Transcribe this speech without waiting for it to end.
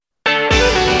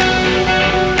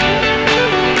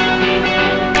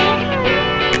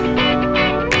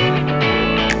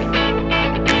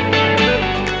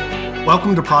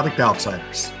Welcome to Product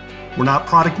Outsiders. We're not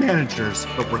product managers,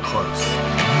 but we're close.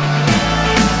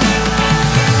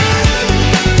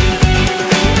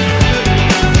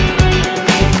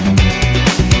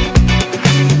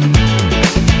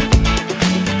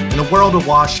 In a world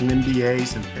awash in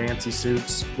MBAs and fancy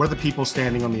suits, we're the people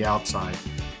standing on the outside,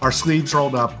 our sleeves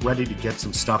rolled up, ready to get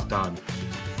some stuff done.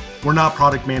 We're not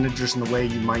product managers in the way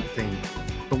you might think,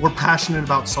 but we're passionate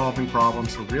about solving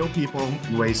problems for real people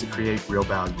in ways that create real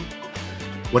value.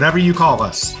 Whatever you call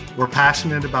us, we're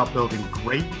passionate about building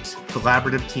great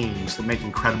collaborative teams that make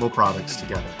incredible products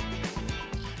together.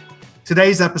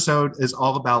 Today's episode is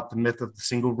all about the myth of the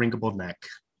single wrinkable neck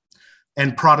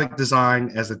and product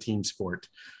design as a team sport.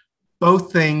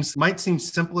 Both things might seem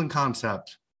simple in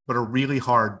concept, but are really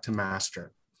hard to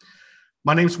master.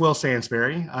 My name is Will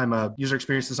Sansbury. I'm a user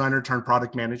experience designer turned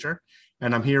product manager,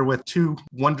 and I'm here with two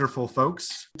wonderful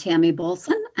folks. Tammy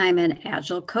Bolson. I'm an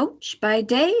Agile coach by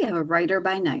day, a writer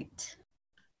by night.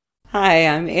 Hi,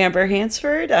 I'm Amber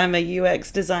Hansford. I'm a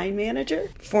UX design manager,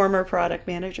 former product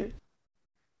manager.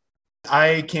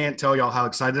 I can't tell y'all how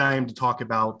excited I am to talk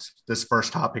about this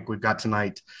first topic we've got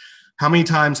tonight. How many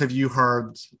times have you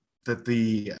heard that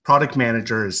the product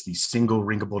manager is the single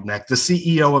wrinkable neck, the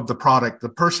CEO of the product, the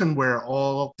person where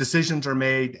all decisions are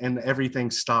made and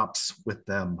everything stops with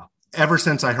them? Ever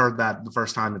since I heard that the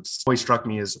first time, it's always struck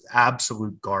me as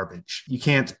absolute garbage. You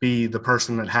can't be the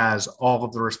person that has all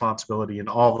of the responsibility and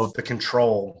all of the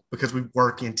control because we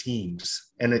work in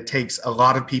teams and it takes a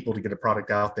lot of people to get a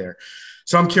product out there.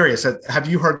 So I'm curious, have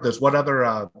you heard this? What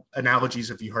other analogies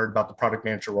have you heard about the product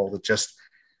manager role that just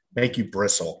make you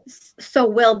bristle? So,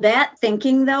 Will, that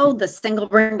thinking, though, the single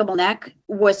wrinkable neck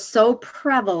was so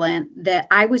prevalent that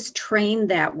I was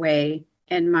trained that way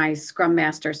in my Scrum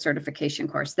Master certification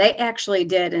course. They actually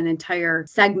did an entire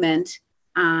segment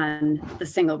on the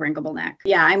single wrinkable neck.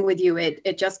 Yeah, I'm with you.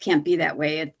 It just can't be that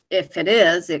way. If it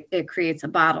is, it creates a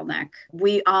bottleneck.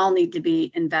 We all need to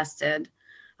be invested.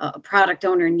 A product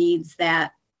owner needs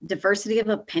that diversity of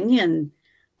opinion.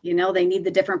 You know, they need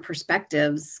the different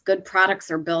perspectives. Good products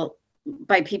are built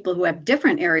by people who have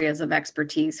different areas of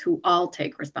expertise who all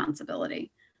take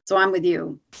responsibility. So I'm with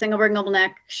you. Single wrinkable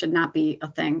neck should not be a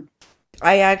thing.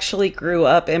 I actually grew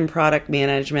up in product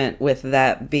management with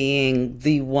that being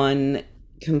the one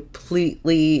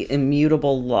completely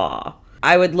immutable law.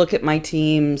 I would look at my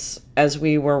teams as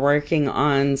we were working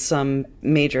on some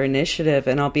major initiative,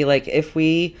 and I'll be like, if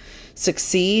we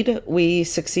succeed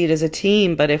as a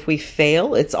team, but if we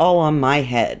fail, it's all on my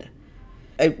head.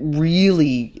 I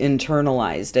really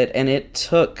internalized it, and it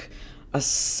took a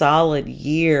solid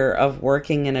year of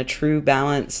working in a true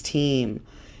balanced team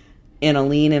in a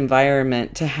lean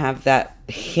environment to have that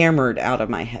hammered out of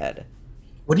my head.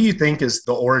 What do you think is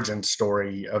the origin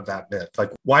story of that myth? Like,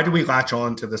 why do we latch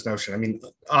on to this notion? I mean,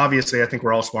 obviously, I think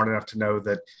we're all smart enough to know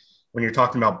that when you're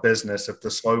talking about business, if the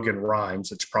slogan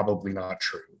rhymes, it's probably not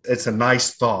true. It's a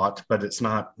nice thought, but it's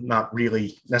not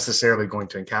really necessarily going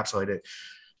to encapsulate it.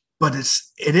 But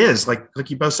it is like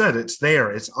you both said, it's there.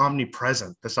 It's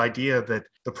omnipresent. This idea that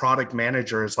the product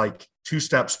manager is like two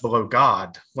steps below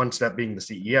God, one step being the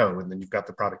CEO, and then you've got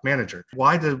the product manager.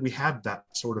 Why do we have that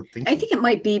sort of thinking? I think it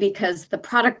might be because the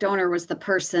product owner was the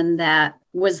person that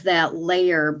was that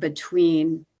layer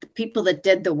between the people that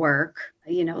did the work,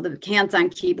 you know, the hands-on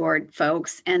keyboard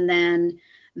folks, and then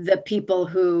the people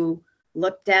who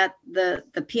looked at the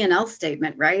P&L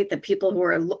statement, right? The people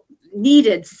who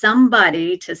needed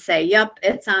somebody to say, yep,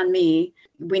 it's on me.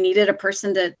 We needed a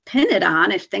person to pin it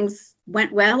on if things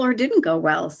went well or didn't go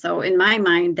well. So in my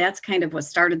mind, that's kind of what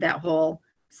started that whole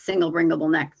single wrinkable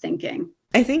neck thinking.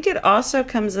 I think it also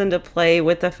comes into play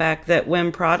with the fact that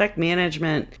when product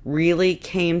management really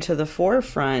came to the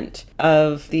forefront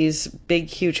of these big,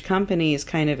 huge companies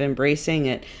kind of embracing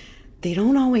it, they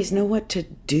don't always know what to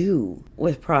do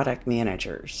with product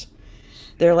managers.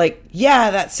 They're like,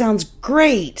 yeah, that sounds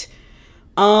great.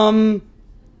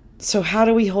 So how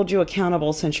do we hold you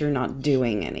accountable since you're not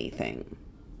doing anything?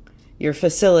 You're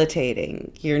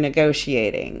facilitating, you're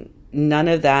negotiating. None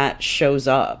of that shows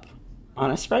up on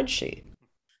a spreadsheet.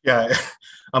 Yeah,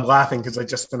 I'm laughing because I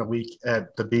just spent a week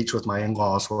at the beach with my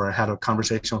in-laws where I had a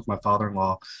conversation with my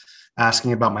father-in-law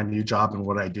asking about my new job and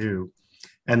what I do.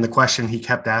 And the question he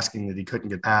kept asking that he couldn't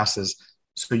get past is,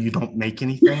 so you don't make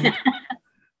anything? And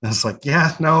I was like,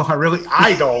 yeah, no,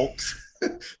 I don't.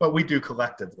 But we do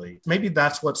collectively. Maybe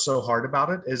that's what's so hard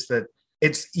about it is that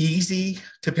it's easy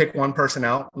to pick one person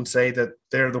out and say that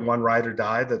they're the one ride or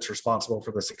die that's responsible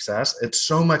for the success. It's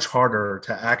so much harder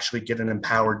to actually get an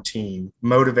empowered team,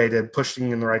 motivated, pushing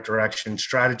in the right direction,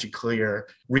 strategy clear,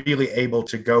 really able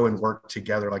to go and work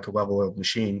together like a well-oiled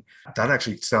machine. That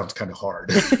actually sounds kind of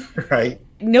hard, right?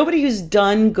 Nobody who's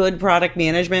done good product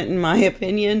management, in my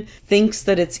opinion, thinks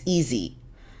that it's easy.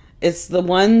 It's the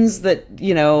ones that,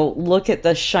 look at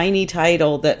the shiny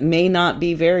title that may not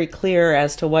be very clear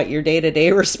as to what your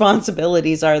day-to-day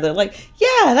responsibilities are. They're like,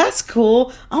 yeah, that's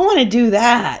cool. I want to do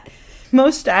that.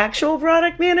 Most actual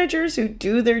product managers who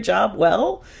do their job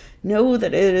well know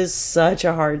that it is such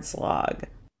a hard slog.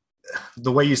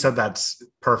 The way you said that's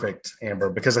perfect, Amber,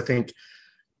 because I think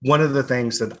one of the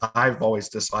things that I've always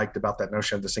disliked about that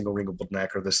notion of the single wrinkle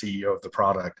neck or the CEO of the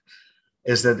product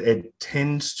is that it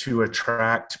tends to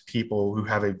attract people who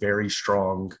have a very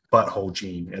strong butthole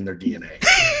gene in their DNA.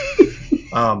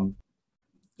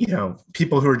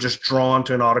 People who are just drawn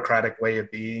to an autocratic way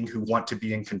of being, who want to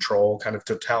be in control, kind of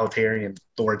totalitarian,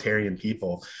 authoritarian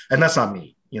people. And that's not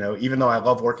me. Even though I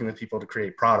love working with people to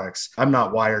create products, I'm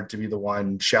not wired to be the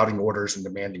one shouting orders and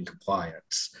demanding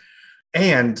compliance.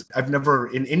 And I've never,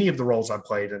 in any of the roles I've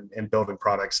played in building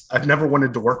products, I've never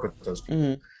wanted to work with those people.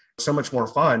 Mm-hmm. So much more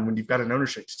fun when you've got an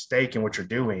ownership stake in what you're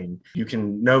doing. You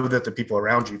can know that the people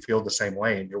around you feel the same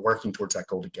way and you're working towards that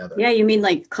goal together. Yeah, you mean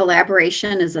like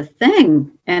collaboration is a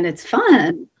thing and it's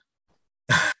fun.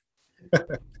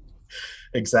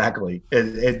 Exactly.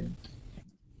 I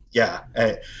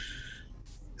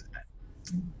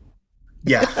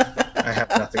have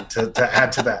nothing to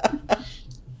add to that.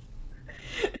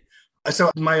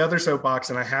 So my other soapbox,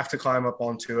 and I have to climb up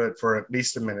onto it for at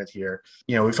least a minute here.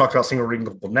 We've talked about single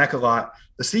wrinkle neck a lot.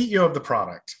 The CEO of the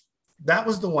product, that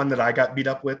was the one that I got beat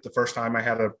up with the first time I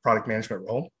had a product management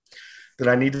role, that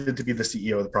I needed to be the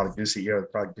CEO of the product, new CEO of the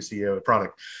product, new CEO of the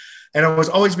product. And I was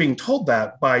always being told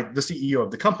that by the CEO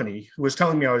of the company who was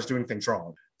telling me I was doing things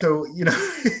wrong. So, you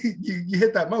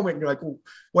hit that moment and you're like, well,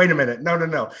 wait a minute.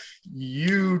 No.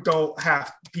 You don't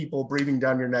have people breathing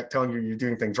down your neck telling you you're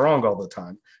doing things wrong all the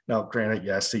time. Now, granted,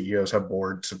 yes, CEOs have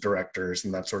boards of directors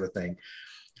and that sort of thing.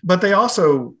 But they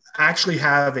also actually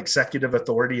have executive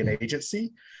authority and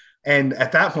agency. And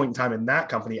at that point in time in that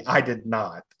company, I did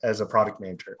not as a product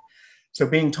manager. So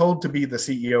being told to be the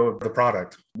CEO of the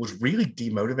product was really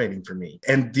demotivating for me.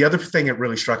 And the other thing that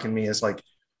really struck in me is like,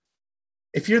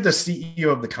 if you're the CEO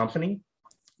of the company,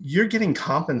 you're getting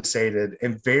compensated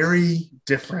in very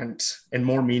different and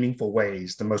more meaningful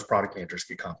ways than most product managers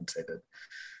get compensated,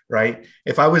 right?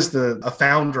 If I was a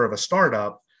founder of a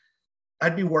startup,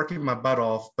 I'd be working my butt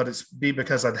off, but it's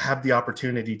because I'd have the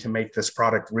opportunity to make this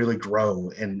product really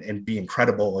grow and be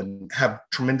incredible and have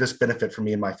tremendous benefit for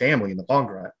me and my family in the long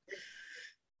run.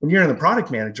 When you're in the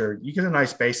product manager, you get a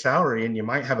nice base salary and you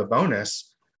might have a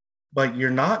bonus, but you're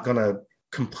not going to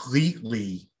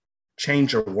completely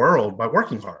change your world by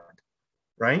working hard,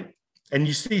 right? And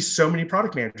you see so many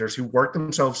product managers who work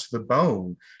themselves to the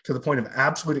bone to the point of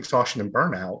absolute exhaustion and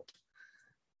burnout.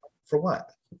 For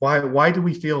what? Why do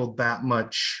we feel that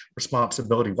much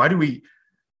responsibility? Why do we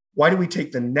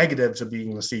take the negatives of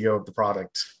being the CEO of the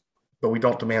product, but we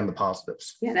don't demand the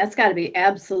positives? Yeah, that's got to be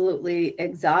absolutely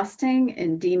exhausting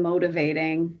and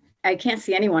demotivating. I can't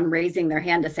see anyone raising their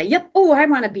hand to say, yep, oh, I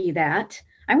want to be that.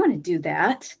 I want to do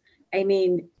that. I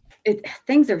mean,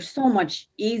 things are so much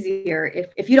easier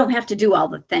if you don't have to do all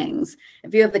the things.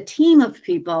 If you have a team of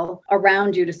people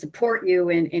around you to support you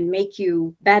and make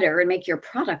you better and make your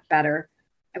product better,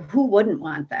 who wouldn't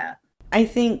want that? I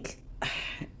think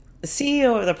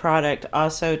CEO of the product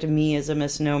also to me is a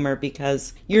misnomer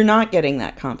because you're not getting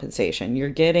that compensation. You're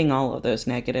getting all of those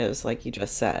negatives like you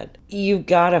just said. You've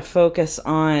got to focus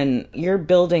on you're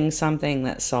building something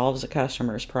that solves a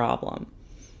customer's problem.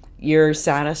 You're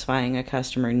satisfying a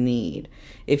customer need.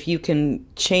 If you can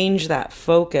change that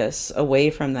focus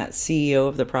away from that CEO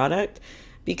of the product,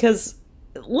 because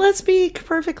let's be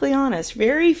perfectly honest,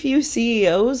 very few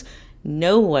CEOs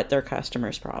know what their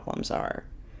customers' problems are.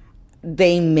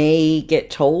 They may get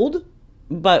told,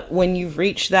 but when you've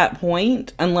reached that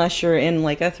point, unless you're in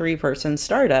like a 3-person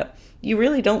startup, you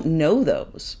really don't know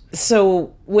those.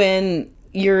 So when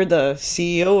you're the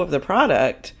CEO of the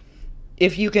product,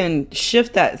 if you can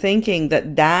shift that thinking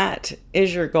that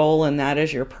is your goal and that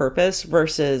is your purpose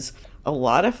versus a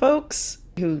lot of folks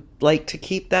who like to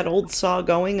keep that old saw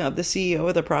going of the CEO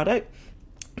of the product,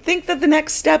 think that the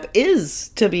next step is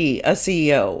to be a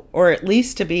CEO or at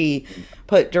least to be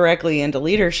put directly into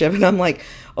leadership. And I'm like,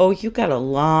 oh, you got a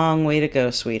long way to go,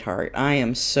 sweetheart. I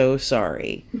am so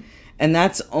sorry. And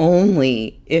that's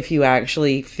only if you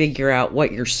actually figure out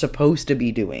what you're supposed to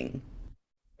be doing.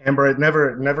 Amber, it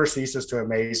never ceases to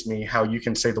amaze me how you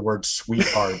can say the word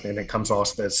sweetheart and it comes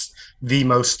off as the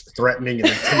most threatening and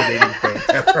intimidating thing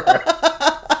ever.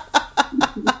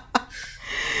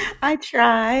 I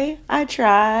try. I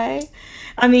try.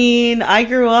 I mean, I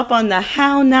grew up on the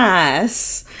how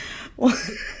nice.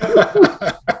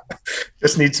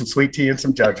 Just need some sweet tea and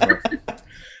some judgment.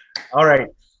 All right.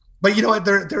 But you know what?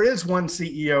 There is one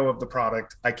CEO of the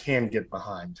product I can get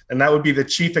behind, and that would be the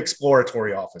chief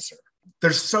exploratory officer.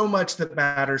 There's so much that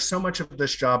matters. So much of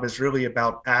this job is really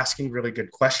about asking really good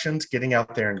questions, getting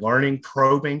out there and learning,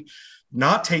 probing,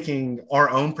 not taking our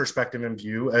own perspective and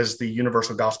view as the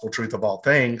universal gospel truth of all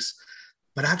things,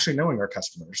 but actually knowing our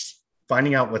customers,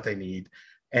 finding out what they need,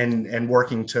 and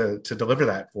working to deliver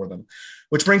that for them.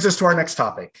 Which brings us to our next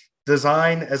topic: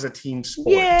 design as a team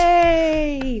sport.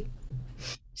 Yay!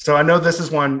 So I know this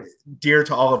is one dear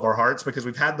to all of our hearts because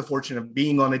we've had the fortune of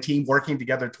being on a team working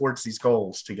together towards these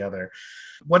goals together.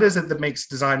 What is it that makes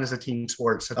design as a team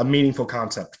sport a meaningful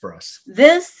concept for us?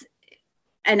 This,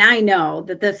 and I know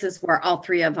that this is where all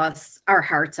three of us, our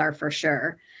hearts are for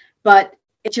sure, but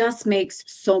it just makes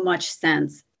so much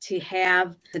sense to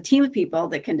have a team of people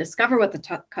that can discover what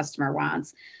the customer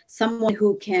wants, someone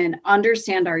who can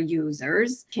understand our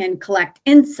users, can collect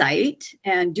insight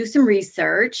and do some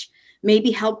research,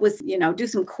 maybe help with, do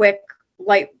some quick,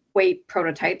 lightweight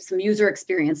prototypes, some user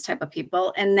experience type of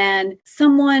people. And then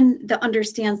someone that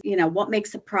understands, what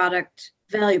makes a product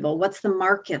valuable? What's the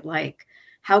market like?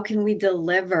 How can we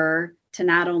deliver to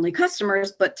not only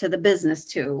customers, but to the business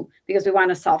too? Because we want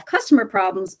to solve customer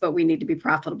problems, but we need to be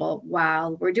profitable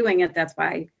while we're doing it. That's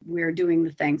why we're doing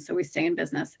the thing. So we stay in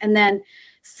business. And then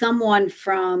someone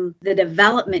from the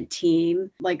development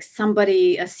team, like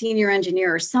somebody, a senior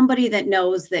engineer, or somebody that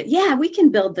knows that, yeah, we can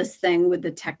build this thing with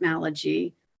the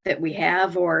technology that we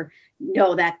have, or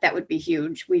no, that would be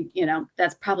huge.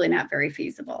 That's probably not very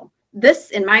feasible. This,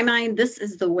 in my mind, this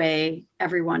is the way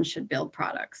everyone should build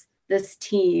products. This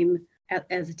team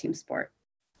as a team sport.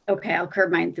 Okay, I'll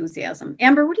curb my enthusiasm.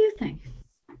 Amber, what do you think?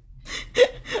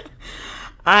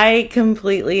 I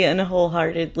completely and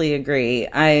wholeheartedly agree.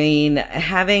 I mean,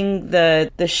 having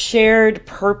the shared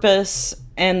purpose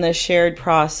and the shared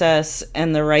process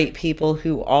and the right people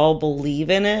who all believe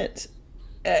in it,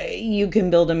 you can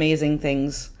build amazing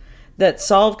things that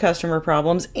solve customer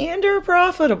problems and are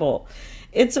profitable.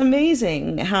 It's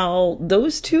amazing how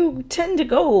those two tend to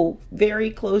go very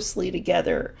closely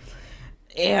together.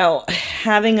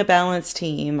 Having a balanced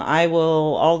team, I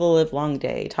will all the live long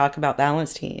day talk about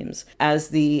balanced teams as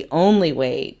the only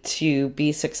way to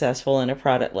be successful in a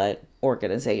product-led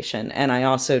organization. And I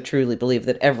also truly believe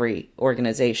that every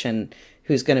organization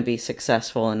who's going to be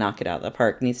successful and knock it out of the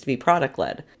park needs to be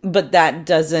product-led. But that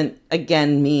doesn't,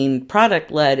 again, mean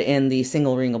product-led in the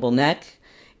single ringable neck.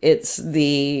 It's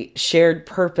the shared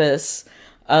purpose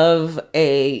of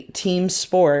a team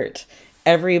sport.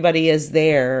 Everybody is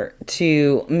there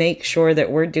to make sure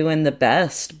that we're doing the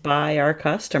best by our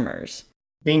customers.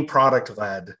 Being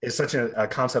product-led is such a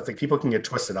concept that people can get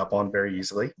twisted up on very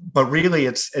easily. But really,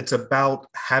 it's about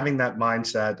having that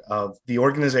mindset of the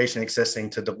organization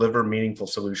existing to deliver meaningful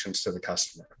solutions to the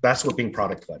customer. That's what being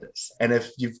product-led is. And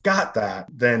if you've got that,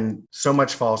 then so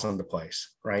much falls into place,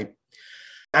 right?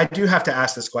 I do have to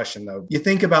ask this question, though. You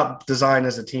think about design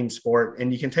as a team sport,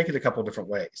 and you can take it a couple of different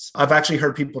ways. I've actually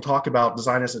heard people talk about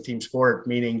design as a team sport,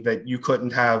 meaning that you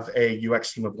couldn't have a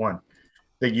UX team of one,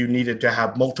 that you needed to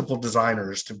have multiple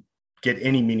designers to get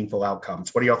any meaningful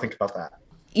outcomes. What do y'all think about that?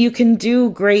 You can do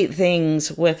great things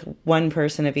with one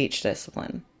person of each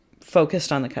discipline,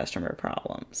 focused on the customer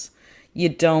problems. You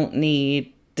don't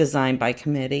need design by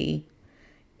committee.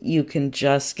 You can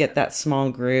just get that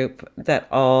small group that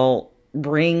all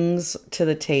brings to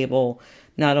the table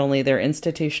not only their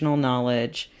institutional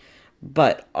knowledge,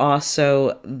 but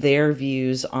also their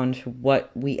views on what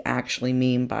we actually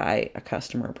mean by a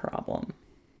customer problem.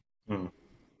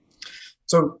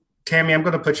 So, Tammy, I'm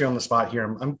going to put you on the spot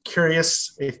here. I'm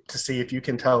curious to see if you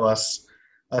can tell us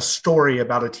a story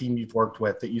about a team you've worked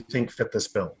with that you think fit this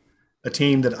bill, a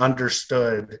team that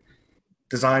understood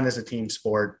design as a team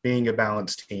sport, being a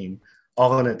balanced team,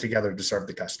 all in it together to serve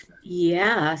the customer.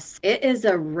 Yes, it is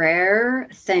a rare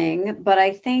thing, but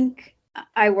I think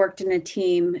I worked in a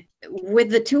team with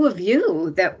the two of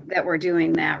you that were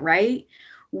doing that, right?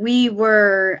 We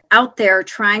were out there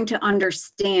trying to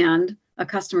understand a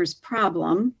customer's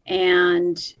problem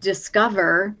and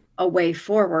discover a way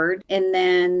forward, and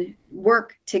then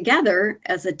work together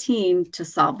as a team to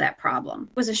solve that problem.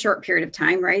 It was a short period of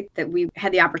time, right, that we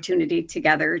had the opportunity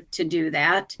together to do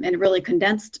that, and a really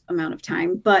condensed amount of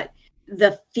time. But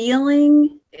the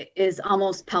feeling is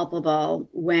almost palpable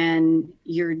when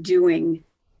you're doing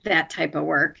that type of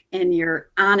work and you're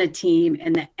on a team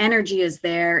and the energy is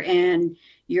there and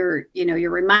you're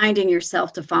reminding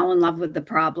yourself to fall in love with the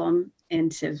problem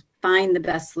and to find the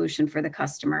best solution for the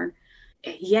customer.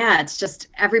 Yeah, it's just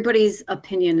everybody's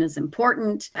opinion is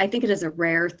important. I think it is a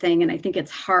rare thing and I think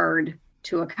it's hard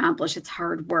to accomplish. It's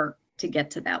hard work to get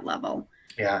to that level.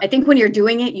 Yeah. I think when you're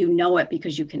doing it, you know it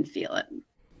because you can feel it.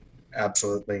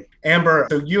 Absolutely. Amber,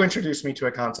 so you introduced me to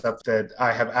a concept that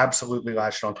I have absolutely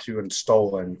latched onto and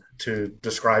stolen to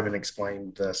describe and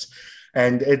explain this.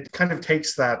 And it kind of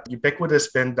takes that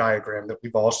ubiquitous Venn diagram that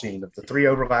we've all seen of the three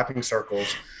overlapping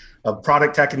circles of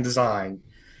product, tech, and design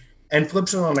and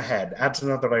flips it on the head, adds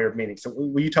another layer of meaning. So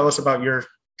will you tell us about your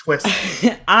twist?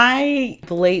 I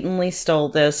blatantly stole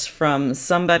this from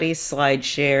somebody's slide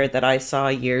share that I saw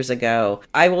years ago.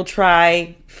 I will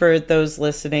try for those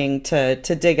listening to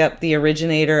dig up the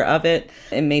originator of it.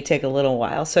 It may take a little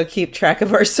while, so keep track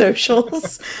of our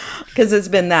socials because it's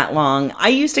been that long. I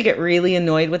used to get really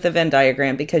annoyed with the Venn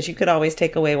diagram because you could always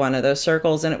take away one of those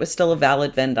circles and it was still a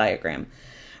valid Venn diagram,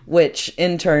 which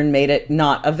in turn made it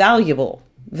not a valuable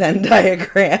Venn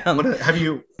diagram. Have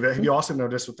you also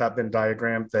noticed with that Venn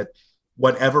diagram that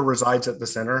whatever resides at the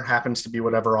center happens to be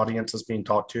whatever audience is being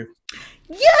talked to?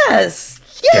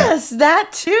 Yes, yeah. That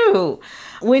too.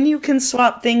 When you can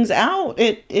swap things out,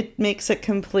 it makes it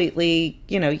completely,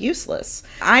 useless.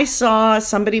 I saw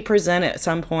somebody present at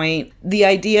some point the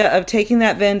idea of taking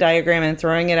that Venn diagram and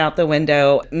throwing it out the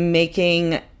window,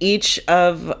 making each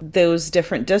of those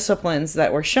different disciplines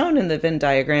that were shown in the Venn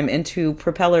diagram into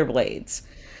propeller blades.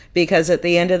 Because at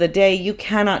the end of the day, you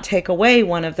cannot take away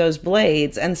one of those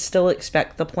blades and still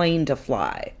expect the plane to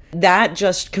fly. That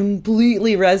just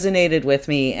completely resonated with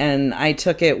me, and I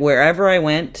took it wherever I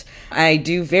went. I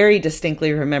do very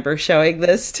distinctly remember showing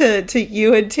this to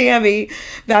you and Tammy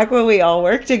back when we all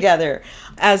worked together.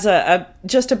 As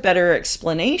just a better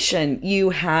explanation,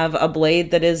 you have a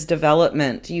blade that is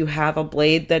development, you have a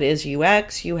blade that is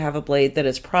UX, you have a blade that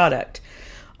is product.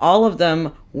 All of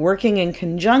them working in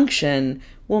conjunction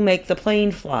will make the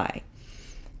plane fly.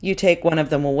 You take one of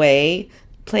them away,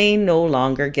 plane no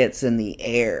longer gets in the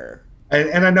air.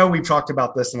 And I know we've talked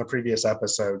about this in a previous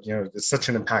episode. It's such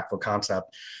an impactful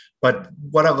concept. But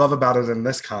what I love about it in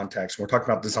this context, when we're talking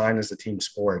about design as a team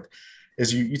sport,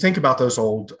 is you think about those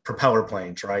old propeller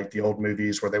planes, right? The old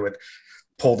movies where they would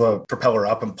pull the propeller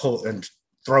up and pull and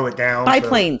throw it down.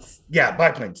 Biplanes.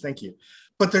 Biplanes. Thank you.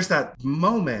 But there's that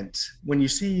moment when you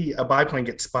see a biplane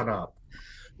get spun up,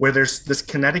 where there's this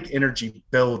kinetic energy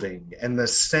building and the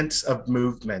sense of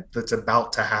movement that's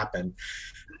about to happen.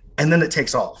 And then it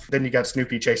takes off. Then you got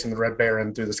Snoopy chasing the Red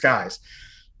Baron through the skies.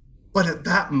 But at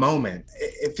that moment,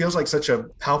 it feels like such a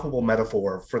palpable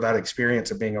metaphor for that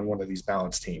experience of being on one of these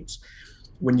balanced teams.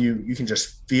 When you can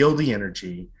just feel the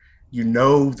energy, you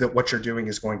know that what you're doing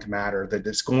is going to matter, that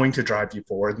it's going to drive you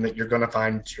forward, and that you're going to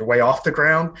find your way off the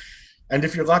ground. And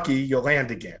if you're lucky, you'll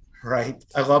land again. Right.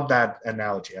 I love that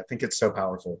analogy. I think it's so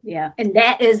powerful. Yeah. And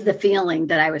that is the feeling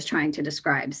that I was trying to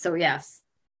describe. So yes,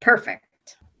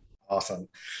 perfect. Awesome.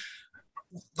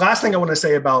 Last thing I want to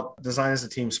say about design as a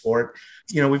team sport,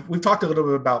 we've talked a little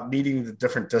bit about meeting the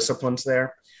different disciplines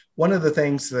there. One of the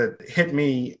things that hit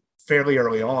me fairly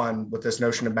early on with this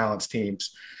notion of balanced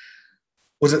teams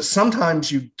was that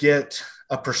sometimes you get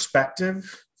a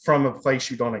perspective from a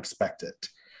place you don't expect it.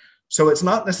 So it's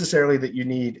not necessarily that you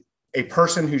need a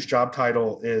person whose job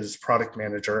title is product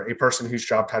manager, a person whose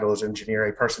job title is engineer,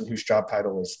 a person whose job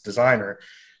title is designer.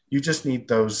 You just need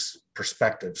those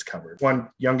perspectives covered. One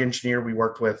young engineer we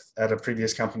worked with at a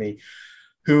previous company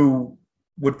who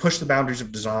would push the boundaries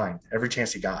of design every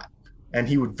chance he got. And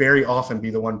he would very often be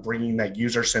the one bringing that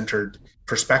user-centered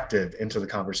perspective into the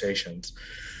conversations.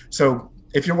 So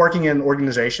if you're working in an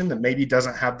organization that maybe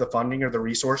doesn't have the funding or the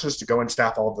resources to go and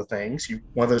staff all of the things,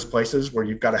 one of those places where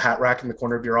you've got a hat rack in the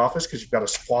corner of your office because you've got to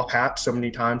swap hats so many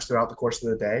times throughout the course of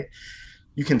the day,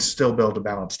 you can still build a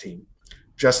balanced team.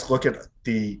 Just look at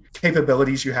the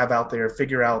capabilities you have out there,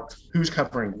 figure out who's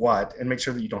covering what, and make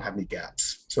sure that you don't have any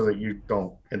gaps so that you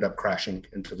don't end up crashing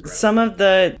into the ground. Some of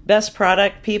the best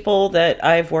product people that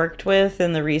I've worked with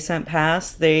in the recent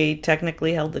past, they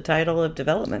technically held the title of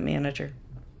development manager.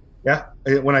 Yeah.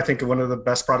 When I think of one of the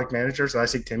best product managers that I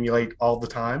seek to emulate all the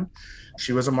time,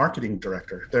 she was a marketing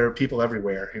director. There are people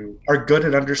everywhere who are good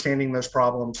at understanding those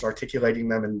problems, articulating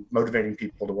them, and motivating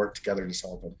people to work together to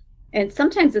solve them. And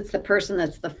sometimes it's the person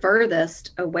that's the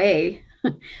furthest away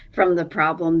from the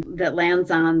problem that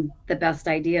lands on the best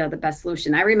idea, the best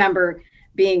solution. I remember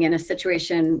being in a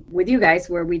situation with you guys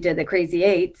where we did the Crazy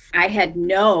Eights, I had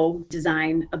no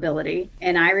design ability.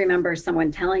 And I remember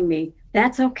someone telling me,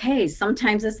 that's okay.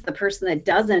 Sometimes it's the person that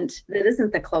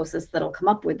isn't the closest that'll come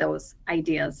up with those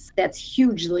ideas. That's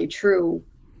hugely true.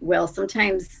 Will,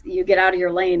 sometimes you get out of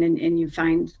your lane and you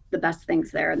find the best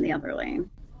things there in the other lane.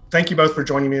 Thank you both for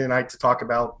joining me tonight to talk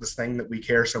about this thing that we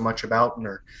care so much about and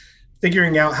are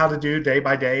figuring out how to do day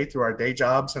by day through our day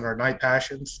jobs and our night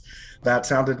passions. That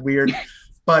sounded weird,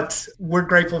 but we're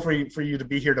grateful for you to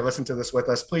be here to listen to this with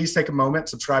us. Please take a moment,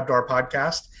 subscribe to our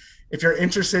podcast. If you're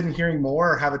interested in hearing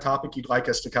more or have a topic you'd like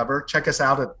us to cover, check us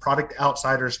out at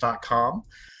productoutsiders.com.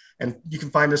 And you can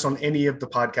find us on any of the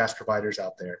podcast providers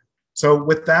out there. So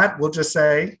with that, we'll just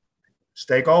say,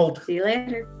 stay gold. See you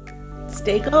later.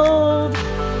 Stay gold.